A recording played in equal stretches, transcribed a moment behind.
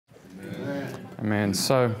Amen.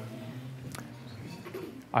 So,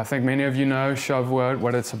 I think many of you know Shavuot,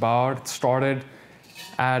 what it's about. It started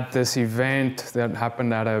at this event that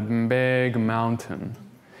happened at a big mountain.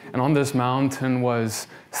 And on this mountain was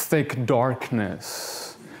thick darkness.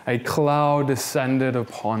 A cloud descended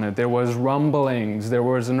upon it. There was rumblings. There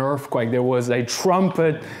was an earthquake. There was a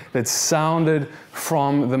trumpet that sounded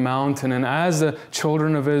from the mountain. And as the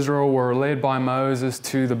children of Israel were led by Moses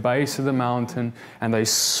to the base of the mountain, and they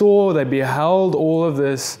beheld all of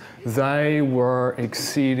this, they were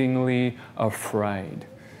exceedingly afraid.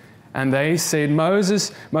 And they said,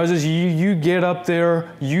 Moses, you get up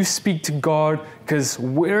there, you speak to God, because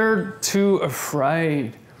we're too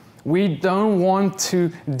afraid. We don't want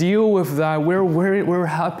to deal with that. We're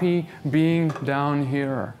happy being down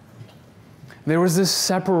here. There was this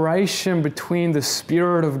separation between the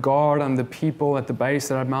Spirit of God and the people at the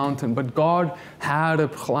base of that mountain. But God had a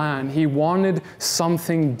plan. He wanted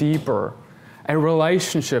something deeper, a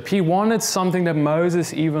relationship. He wanted something that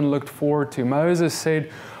Moses even looked forward to. Moses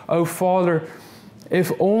said, "Oh, Father,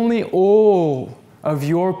 if only all of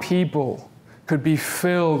your people could be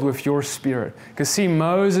filled with your Spirit." Because see,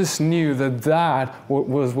 Moses knew that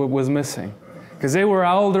was what was missing. Because they were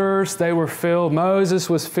elders, they were filled, Moses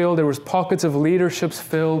was filled, there was pockets of leaderships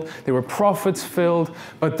filled, there were prophets filled,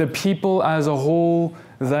 but the people as a whole,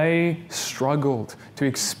 they struggled to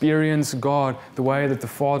experience God the way that the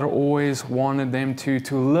Father always wanted them to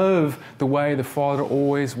live the way the Father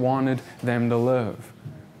always wanted them to live.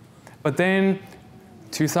 But then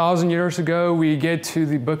 2,000 years ago, we get to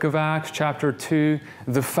the book of Acts, chapter 2,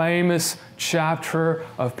 the famous chapter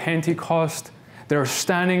of Pentecost. They're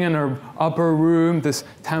standing in an upper room, this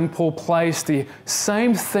temple place. The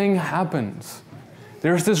same thing happens.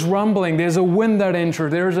 There's this rumbling. There's a wind that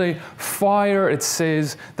entered. There's a fire, it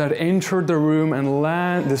says, that entered the room,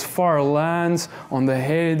 and this fire lands on the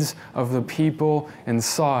heads of the people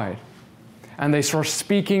inside. And they start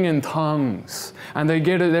speaking in tongues. And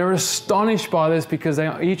they're astonished by this because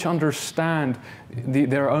they each understand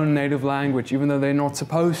their own native language, even though they're not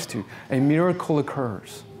supposed to. A miracle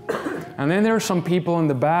occurs. And then there are some people in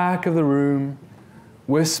the back of the room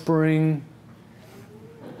whispering,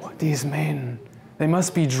 "These men, they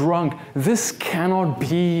must be drunk. This cannot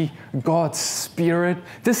be God's Spirit.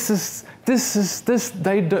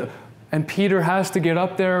 And Peter has to get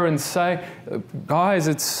up there and say, "Guys,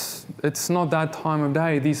 it's not that time of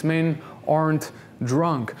day. These men aren't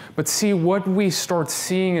drunk." But see, what we start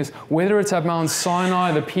seeing is, whether it's at Mount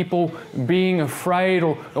Sinai, the people being afraid,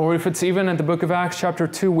 or if it's even at the book of Acts chapter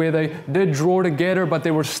 2, where they did draw together, but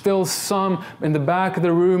there were still some in the back of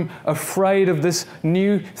the room afraid of this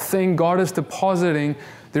new thing God is depositing,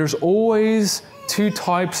 there's always two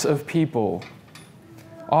types of people.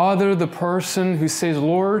 Either the person who says,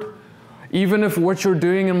 "Lord, even if what you're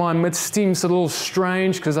doing in my midst seems a little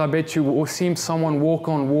strange," because I bet you seen someone walk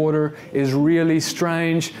on water is really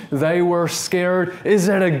strange. They were scared. "Is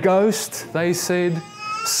it a ghost?" they said.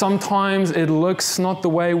 Sometimes it looks not the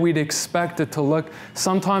way we'd expect it to look.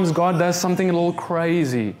 Sometimes God does something a little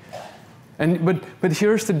crazy. But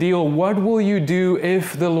here's the deal. What will you do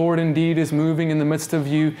if the Lord indeed is moving in the midst of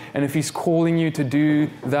you, and if He's calling you to do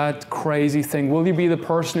that crazy thing? Will you be the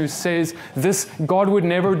person who says, God would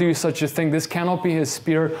never do such a thing, this cannot be His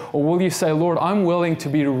Spirit? Or will you say, "Lord, I'm willing to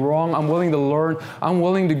be wrong, I'm willing to learn, I'm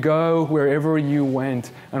willing to go wherever you went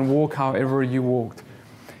and walk however you walked"?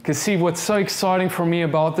 Because see, what's so exciting for me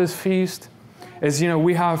about this feast is,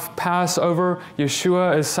 we have Passover.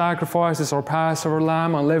 Yeshua is sacrificed as our Passover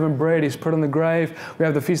lamb. Unleavened bread, He's put in the grave. We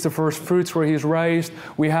have the Feast of First Fruits where He's raised.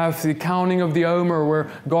 We have the counting of the Omer where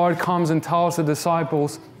God comes and tells the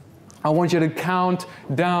disciples, "I want you to count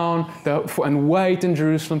down and wait in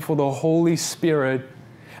Jerusalem for the Holy Spirit."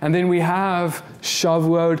 And then we have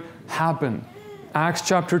Shavuot happen. Acts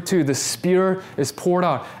chapter 2, the Spirit is poured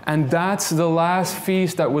out. And that's the last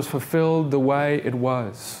feast that was fulfilled the way it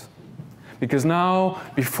was. Because now,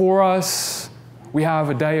 before us, we have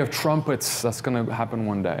a day of trumpets that's going to happen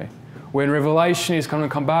one day. Where in Revelation, He's going to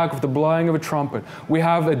come back with the blowing of a trumpet. We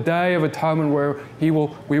have a day of atonement where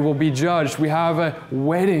we will be judged. We have a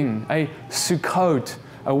wedding, a Sukkot,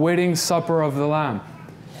 a wedding supper of the Lamb.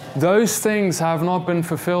 Those things have not been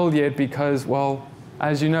fulfilled yet because, well,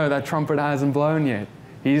 as you know, that trumpet hasn't blown yet.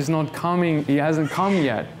 He's not coming. He hasn't come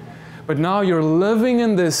yet. But now you're living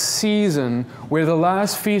in this season where the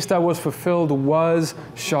last feast that was fulfilled was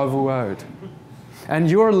Shavuot. And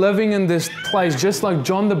you're living in this place just like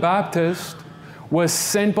John the Baptist was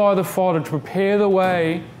sent by the Father to prepare the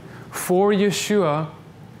way for Yeshua.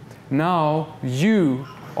 Now you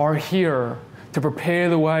are here to prepare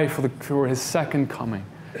the way for His second coming.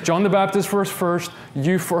 John the Baptist for his first,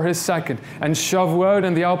 you for his second. And Shavuot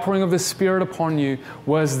and the outpouring of the Spirit upon you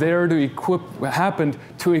was there to happened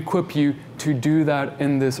to equip you to do that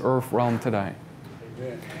in this earth realm today.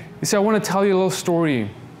 Amen. You see, I want to tell you a little story.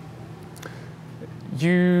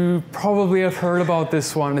 You probably have heard about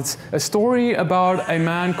this one. It's a story about a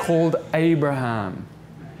man called Abraham.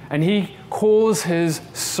 And he calls his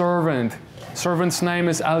servant's name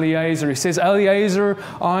is Eliezer. He says, Eliezer,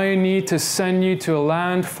 I need to send you to a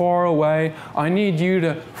land far away. I need you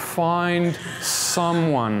to find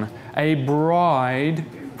someone, a bride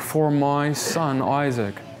for my son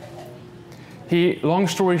Isaac. He, long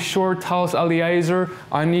story short, tells Eliezer,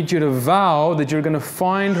 I need you to vow that you're going to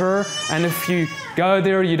find her, and if you go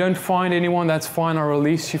there, you don't find anyone, that's fine, I'll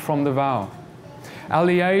release you from the vow.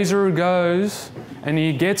 Eliezer goes, and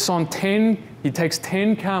he takes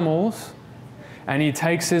 10 camels, and he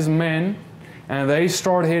takes his men, and they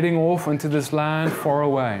start heading off into this land far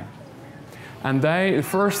away. And the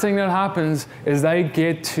first thing that happens is they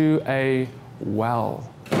get to a well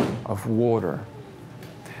of water.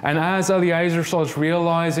 And as Eliezer starts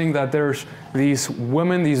realizing that there's these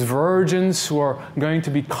women, these virgins who are going to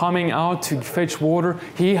be coming out to fetch water,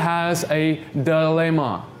 he has a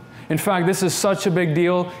dilemma. In fact, this is such a big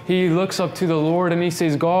deal. He looks up to the Lord and he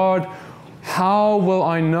says, God, how will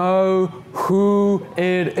I know who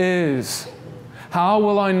it is? How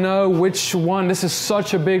will I know which one? This is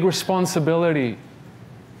such a big responsibility.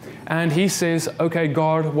 And he says, okay,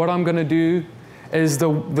 God, what I'm going to do is the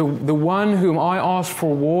one whom I asked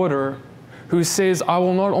for water, who says, I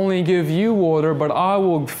will not only give you water, but I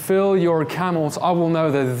will fill your camels. I will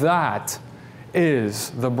know that that is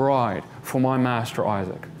the bride for my master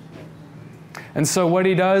Isaac. And so what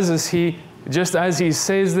he does is just as he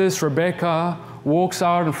says this, Rebekah walks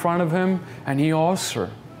out in front of him and he asks her,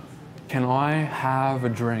 can I have a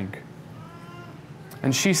drink?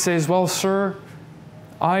 And she says, well, sir,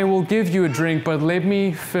 I will give you a drink, but let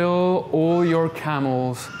me fill all your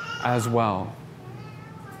camels as well.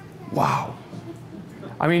 Wow.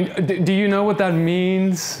 I mean, do you know what that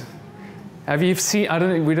means? Have you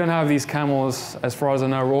seen, we don't have these camels, as far as I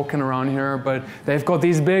know, walking around here, but they've got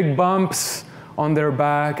these big bumps on their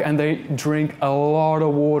back and they drink a lot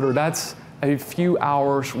of water. That's a few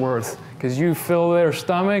hours worth, because you fill their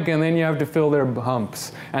stomach and then you have to fill their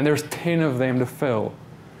humps. And there's 10 of them to fill.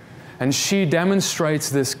 And she demonstrates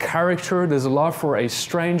this character, this love for a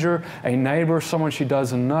stranger, a neighbor, someone she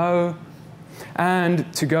doesn't know,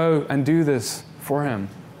 and to go and do this for him.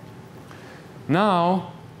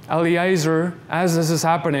 Now, Eliezer, as this is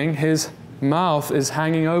happening, his mouth is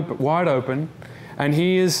hanging wide open, and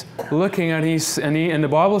he is looking at, and the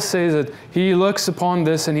Bible says that he looks upon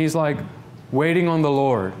this and he's like waiting on the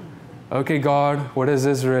Lord. Okay, God, what does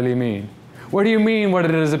this really mean? What do you mean, what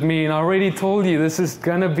does it mean? I already told you this is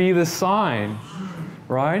going to be the sign,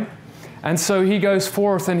 right? And so he goes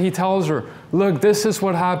forth and he tells her, look, this is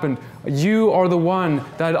what happened. You are the one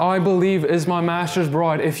that I believe is my master's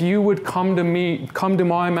bride. If you would come to me, come to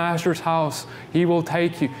my master's house, he will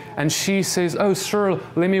take you. And she says, oh, sir,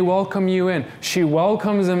 let me welcome you in. She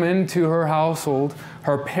welcomes him into her household.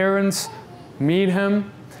 Her parents meet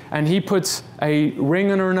him, and he puts a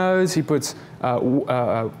ring on her nose. He puts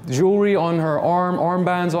jewelry on her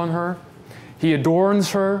armbands on her. He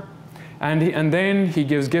adorns her, and then he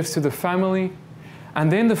gives gifts to the family.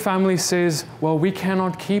 And then the family says, well, we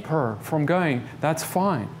cannot keep her from going. That's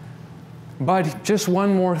fine. But just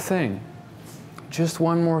one more thing. Just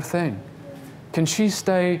one more thing. Can she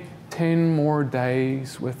stay 10 more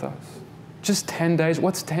days with us? Just 10 days?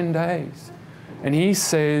 What's 10 days? And he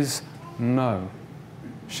says, no,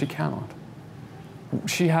 she cannot.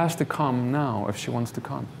 She has to come now if she wants to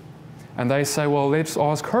come. And they say, well, let's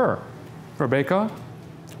ask her. Rebekah,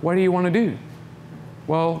 what do you want to do?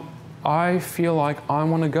 Well, I feel like I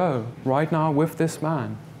want to go right now with this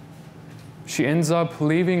man. She ends up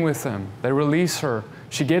leaving with him. They release her.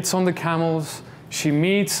 She gets on the camels. She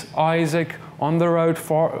meets Isaac on the road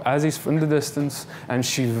far as he's in the distance, and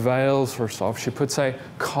she veils herself. She puts a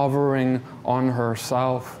covering on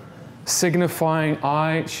herself, signifying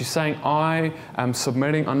she's saying, I am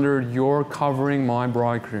submitting under your covering, my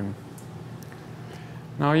bridegroom.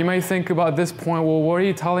 Now you may think about this point, well, what are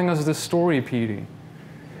you telling us this story, Petey?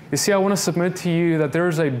 You see, I want to submit to you that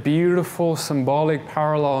there's a beautiful symbolic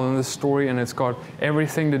parallel in this story, and it's got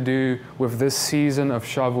everything to do with this season of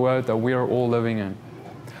Shavuot that we are all living in.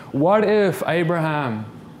 What if Abraham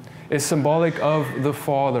is symbolic of the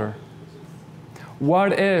Father?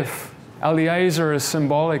 What if Eliezer is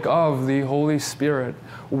symbolic of the Holy Spirit?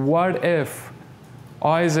 What if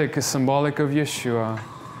Isaac is symbolic of Yeshua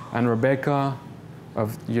and Rebekah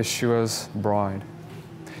of Yeshua's bride?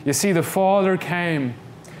 You see, the Father came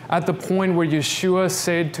at the point where Yeshua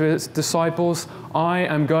said to his disciples, I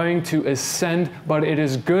am going to ascend, but it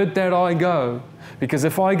is good that I go, because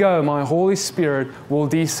if I go, my Holy Spirit will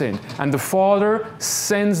descend. And the Father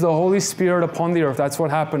sends the Holy Spirit upon the earth. That's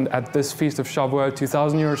what happened at this Feast of Shavuot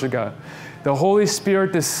 2,000 years ago. The Holy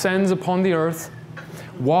Spirit descends upon the earth.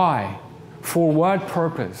 Why? For what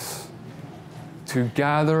purpose? To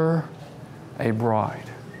gather a bride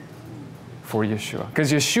for Yeshua.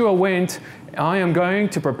 Because Yeshua went, I am going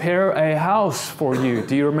to prepare a house for you.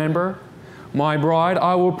 Do you remember? My bride,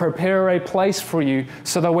 I will prepare a place for you,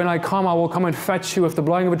 so that when I come, I will come and fetch you with the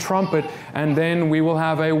blowing of a trumpet, and then we will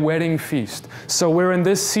have a wedding feast. So we're in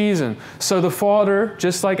this season. So the Father,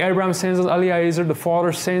 just like Abraham sends out Eliezer, the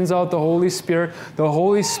Father sends out the Holy Spirit.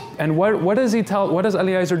 And what does he tell? What does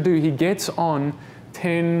Eliezer do? He gets on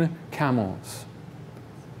 10 camels.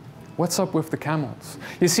 What's up with the camels?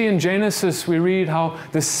 You see, in Genesis, we read how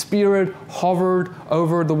the Spirit hovered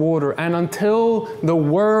over the water. And until the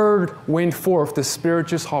Word went forth, the Spirit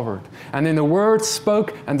just hovered. And then the Word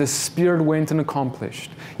spoke, and the Spirit went and accomplished.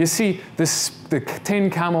 You see, the 10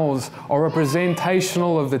 camels are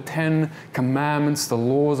representational of the 10 commandments, the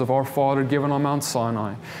laws of our Father given on Mount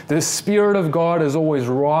Sinai. The Spirit of God is always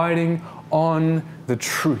riding on the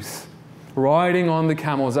truth, riding on the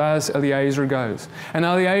camels as Eliezer goes. And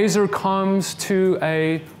Eliezer comes to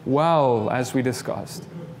a well, as we discussed.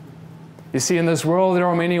 You see, in this world there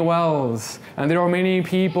are many wells, and there are many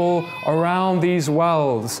people around these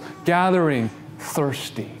wells gathering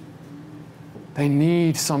thirsty. They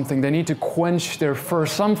need something. They need to quench their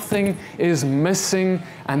thirst. Something is missing,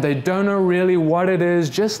 and they don't know really what it is,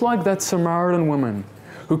 just like that Samaritan woman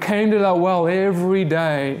who came to that well every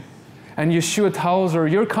day. And Yeshua tells her,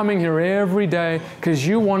 you're coming here every day because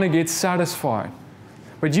you want to get satisfied.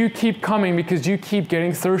 But you keep coming because you keep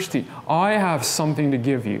getting thirsty. I have something to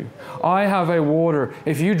give you. I have a water.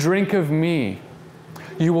 If you drink of me,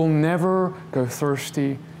 you will never go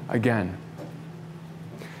thirsty again.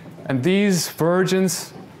 And these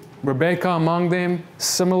virgins, Rebecca among them,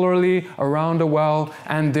 similarly around a well,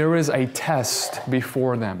 and there is a test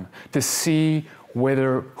before them to see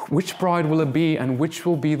which bride will it be and which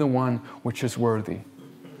will be the one which is worthy.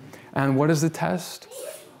 And what is the test?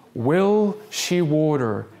 Will she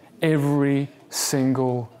water every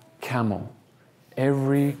single camel?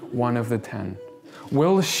 Every one of the 10.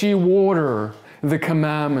 Will she water the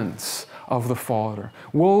commandments of the Father?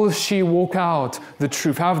 Will she walk out the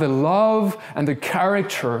truth, have the love and the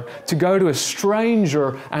character to go to a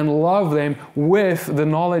stranger and love them with the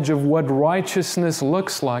knowledge of what righteousness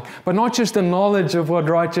looks like? But not just the knowledge of what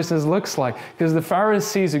righteousness looks like, because the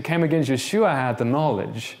Pharisees who came against Yeshua had the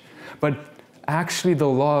knowledge, but actually the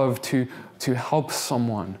love to help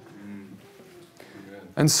someone.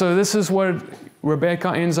 And so this is what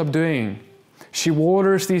Rebecca ends up doing. She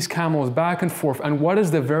waters these camels back and forth. And what is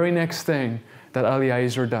the very next thing that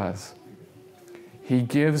Eliezer does? He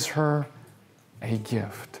gives her a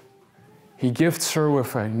gift. He gifts her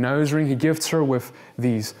with a nose ring. He gifts her with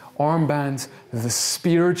these armbands. The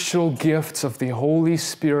spiritual gifts of the Holy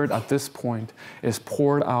Spirit at this point is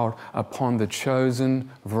poured out upon the chosen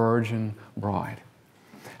virgin bride.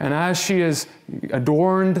 And as she is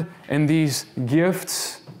adorned in these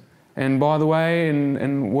gifts, and by the way,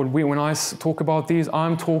 when I talk about these,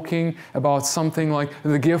 I'm talking about something like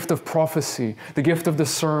the gift of prophecy, the gift of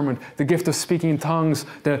discernment, the gift of speaking in tongues,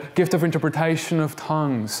 the gift of interpretation of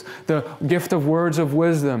tongues, the gift of words of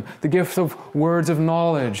wisdom, the gift of words of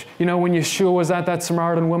knowledge. You know, when Yeshua was at that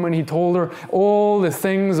Samaritan woman, he told her all the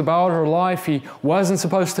things about her life he wasn't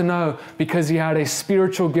supposed to know because he had a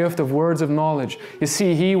spiritual gift of words of knowledge. You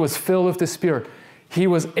see, he was filled with the Spirit. He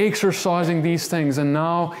was exercising these things, and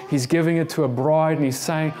now he's giving it to a bride, and he's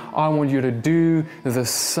saying, I want you to do the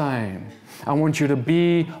same. I want you to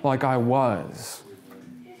be like I was.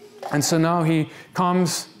 And so now he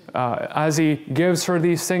comes, as he gives her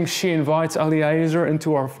these things, she invites Eliezer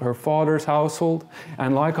into her father's household.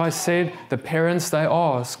 And like I said, the parents, they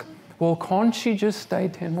ask, well, can't she just stay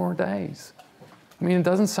 10 more days? I mean, it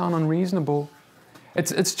doesn't sound unreasonable.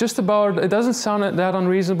 It's just about, it doesn't sound that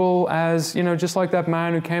unreasonable as, you know, just like that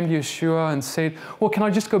man who came to Yeshua and said, well, can I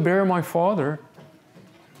just go bury my father?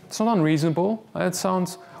 It's not unreasonable. It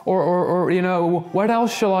sounds, or you know, what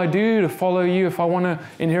else shall I do to follow you if I want to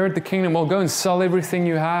inherit the kingdom? Well, go and sell everything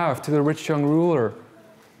you have to the rich young ruler.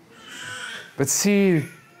 But see,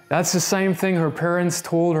 that's the same thing her parents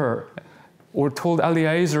told her. Or told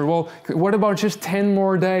Eliezer, well, what about just 10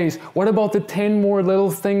 more days? What about the 10 more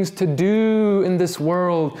little things to do in this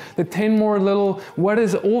world? The 10 more little, what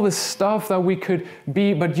is all the stuff that we could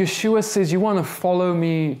be? But Yeshua says, you want to follow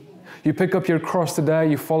me. You pick up your cross today,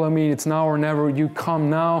 you follow me, it's now or never. You come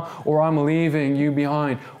now or I'm leaving you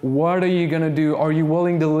behind. What are you going to do? Are you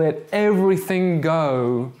willing to let everything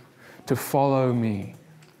go to follow me?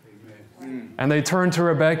 Amen. And they turn to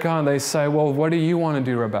Rebecca and they say, well, what do you want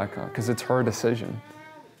to do, Rebecca? Because it's her decision.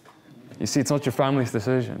 You see, it's not your family's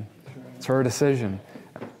decision. It's her decision.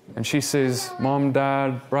 And she says, Mom,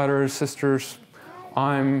 Dad, brothers, sisters,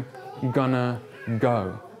 I'm gonna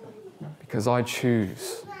go because I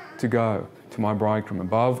choose to go to my bridegroom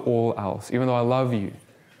above all else, even though I love you.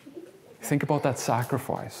 Think about that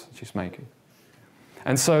sacrifice she's making.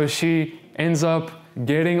 And so she ends up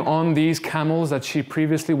getting on these camels that she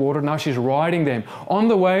previously watered. Now she's riding them. On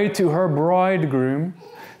the way to her bridegroom,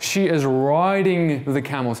 she is riding the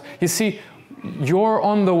camels. You see, you're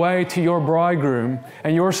on the way to your bridegroom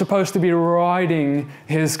and you're supposed to be riding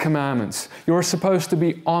his commandments. You're supposed to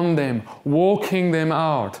be on them, walking them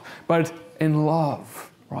out, but in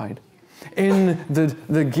love, right? In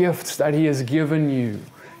the gifts that he has given you,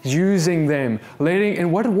 using them,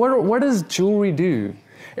 and what does jewelry do?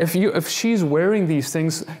 If she's wearing these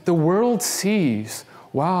things, the world sees,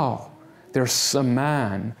 wow, there's a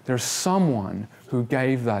man, there's someone who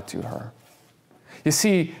gave that to her. You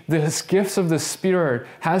see, the gifts of the Spirit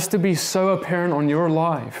has to be so apparent on your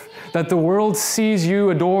life that the world sees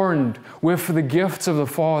you adorned with the gifts of the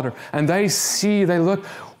Father. And they look,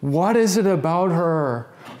 what is it about her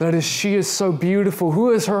that she is so beautiful?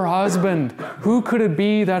 Who is her husband? Who could it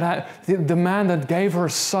be that the man that gave her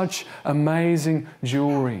such amazing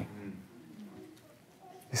jewelry?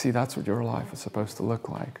 You see, that's what your life is supposed to look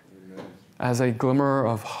like. As a glimmer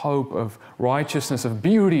of hope, of righteousness, of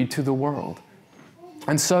beauty to the world.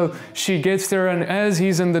 And so she gets there, and as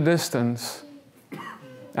he's in the distance,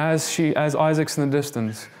 as Isaac's in the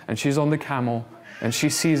distance, and she's on the camel, and she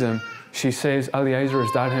sees him, she says, Eliezer,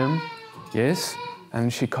 is that him? Yes.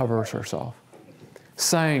 And she covers herself,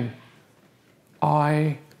 saying,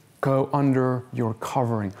 I go under your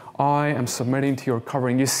covering. I am submitting to your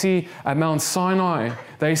covering. You see, at Mount Sinai,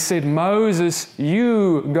 they said, Moses,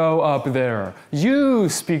 you go up there. You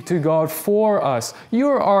speak to God for us.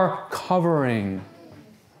 You're our covering.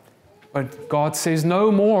 But God says,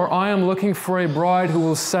 no more. I am looking for a bride who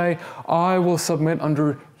will say, I will submit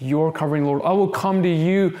under your covering, Lord. I will come to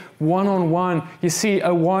you one-on-one. You see,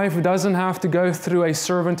 a wife doesn't have to go through a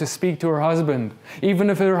servant to speak to her husband, even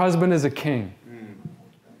if her husband is a king.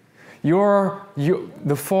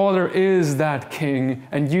 The Father is that king,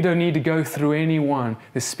 and you don't need to go through anyone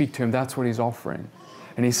to speak to him. That's what he's offering.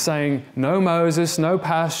 And he's saying, no Moses, no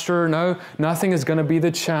pastor, nothing is going to be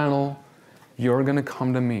the channel. You're going to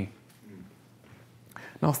come to me.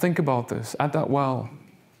 Now think about this. At that well,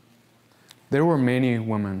 there were many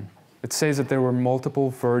women. It says that there were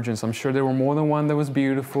multiple virgins. I'm sure there were more than one that was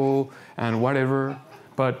beautiful and whatever,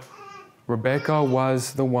 but Rebecca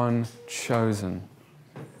was the one chosen.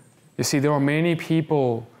 You see, there are many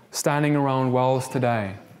people standing around wells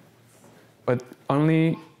today, but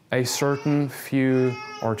only a certain few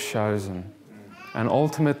are chosen. And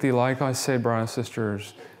ultimately, like I said, brothers and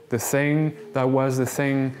sisters, the thing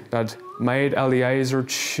that made Eliezer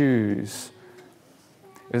choose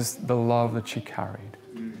is the love that she carried.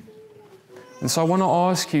 And so I want to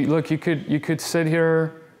ask you, look, you could sit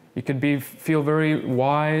here, you could feel very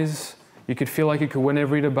wise, you could feel like you could win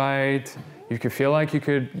every debate, you could feel like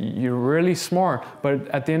you're really smart, but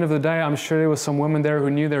at the end of the day, I'm sure there was some women there who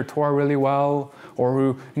knew their Torah really well, or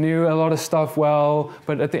who knew a lot of stuff well,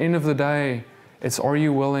 but at the end of the day, are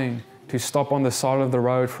you willing to stop on the side of the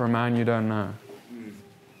road for a man you don't know?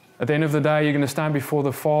 At the end of the day, you're going to stand before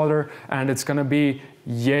the Father, and it's going to be,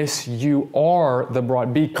 yes, you are the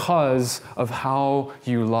bride because of how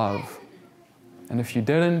you love. And if you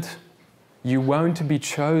didn't, you won't be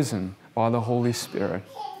chosen by the Holy Spirit,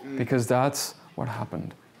 because that's what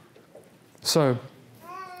happened. So,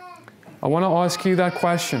 I want to ask you that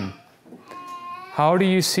question. How do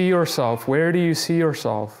you see yourself? Where do you see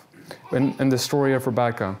yourself in the story of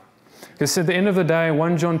Rebecca? Because at the end of the day,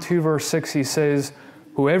 1 John 2 verse 6, he says,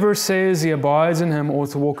 whoever says he abides in him ought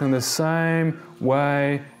to walk in the same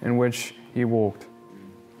way in which he walked.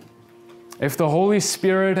 If the Holy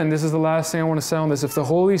Spirit, and this is the last thing I want to say on this, if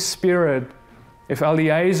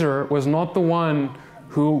Eliezer was not the one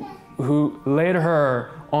who led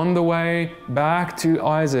her on the way back to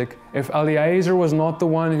Isaac, if Eliezer was not the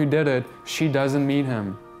one who did it, she doesn't meet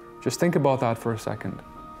him. Just think about that for a second.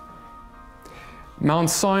 Mount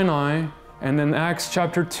Sinai, and in Acts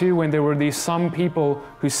chapter 2, when there were some people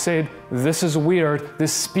who said, this is weird,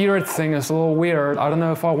 this spirit thing is a little weird, I don't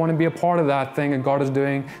know if I want to be a part of that thing that God is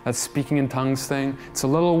doing, that speaking in tongues thing, it's a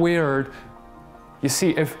little weird. You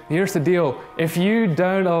see, here's the deal. If you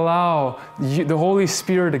don't allow the Holy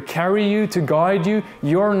Spirit to carry you, to guide you,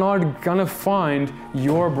 you're not going to find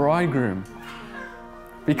your bridegroom.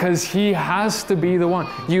 Because He has to be the one.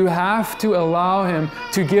 You have to allow Him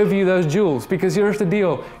to give you those jewels. Because here's the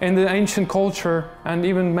deal. In the ancient culture, and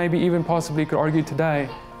maybe even possibly could argue today,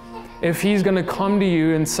 if He's going to come to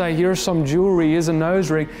you and say, here's some jewelry, here's a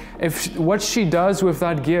nose ring, what she does with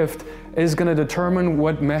that gift is going to determine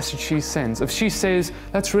what message she sends. If she says,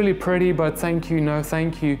 that's really pretty, but thank you, no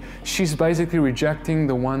thank you, she's basically rejecting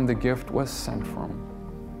the one the gift was sent from.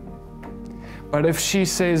 But if she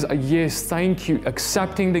says, yes, thank you,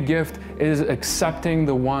 accepting the gift is accepting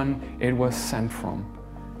the one it was sent from.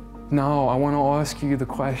 Now, I want to ask you the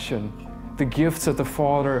question. The gifts that the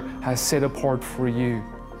Father has set apart for you,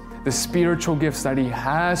 the spiritual gifts that He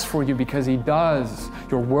has for you because He does,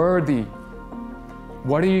 you're worthy.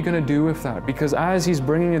 What are you going to do with that? Because as He's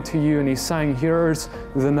bringing it to you and He's saying, here's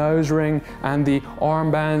the nose ring and the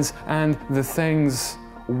armbands and the things,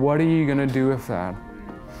 what are you going to do with that?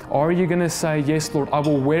 Are you going to say, yes, Lord, I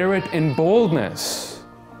will wear it in boldness?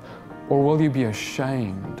 Or will you be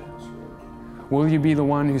ashamed? Will you be the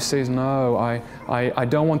one who says, no, I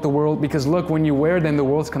don't want the world, because look, when you wear them, the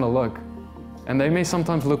world's going to look. And they may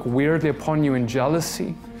sometimes look weirdly upon you in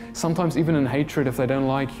jealousy, sometimes even in hatred if they don't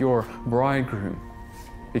like your bridegroom,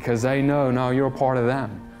 because they know now you're part of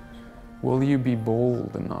them. Will you be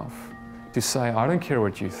bold enough to say, I don't care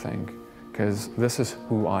what you think, because this is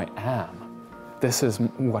who I am. This is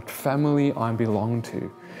what family I belong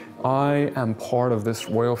to. I am part of this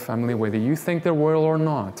royal family, whether you think they're royal or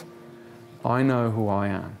not. I know who I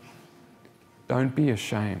am. Don't be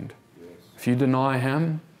ashamed. If you deny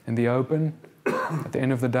Him in the open, at the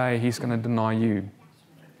end of the day, He's going to deny you.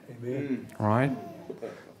 Amen. All right?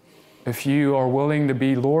 If you are willing to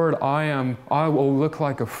be, Lord, I will look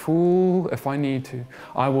like a fool if I need to.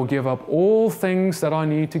 I will give up all things that I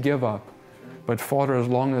need to give up. But Father, as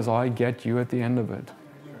long as I get you at the end of it,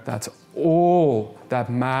 that's all that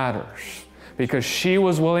matters. Because she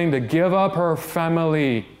was willing to give up her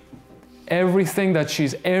family, everything that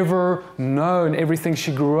she's ever known, everything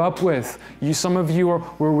she grew up with. Some of you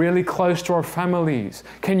were really close to our families.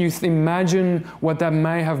 Can you imagine what that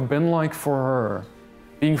may have been like for her?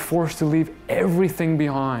 Being forced to leave everything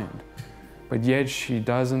behind. But yet she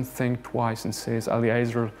doesn't think twice and says,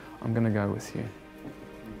 Eliezer, I'm going to go with you.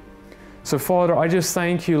 So Father, I just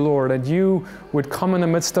thank you, Lord, that you would come in the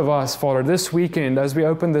midst of us, Father, this weekend as we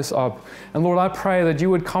open this up. And Lord, I pray that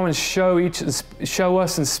you would come and show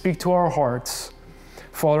us and speak to our hearts,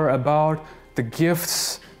 Father, about the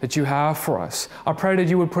gifts that you have for us. I pray that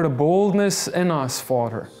you would put a boldness in us,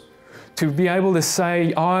 Father, to be able to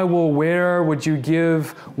say, I will wear what you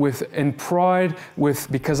give in pride,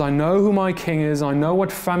 because I know who my King is, I know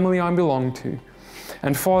what family I belong to.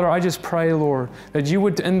 And Father, I just pray, Lord, that you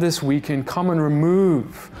would in this weekend come and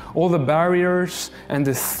remove all the barriers and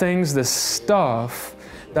the things, the stuff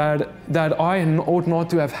that I ought not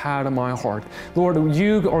to have had in my heart. Lord,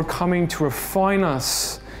 you are coming to refine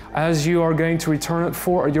us as you are going to return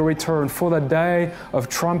for your return, for the day of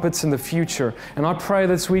trumpets in the future. And I pray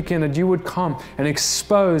this weekend that you would come and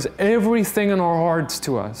expose everything in our hearts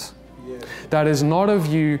to us that is not of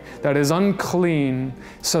you, that is unclean,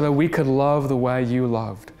 so that we could love the way you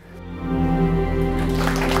loved.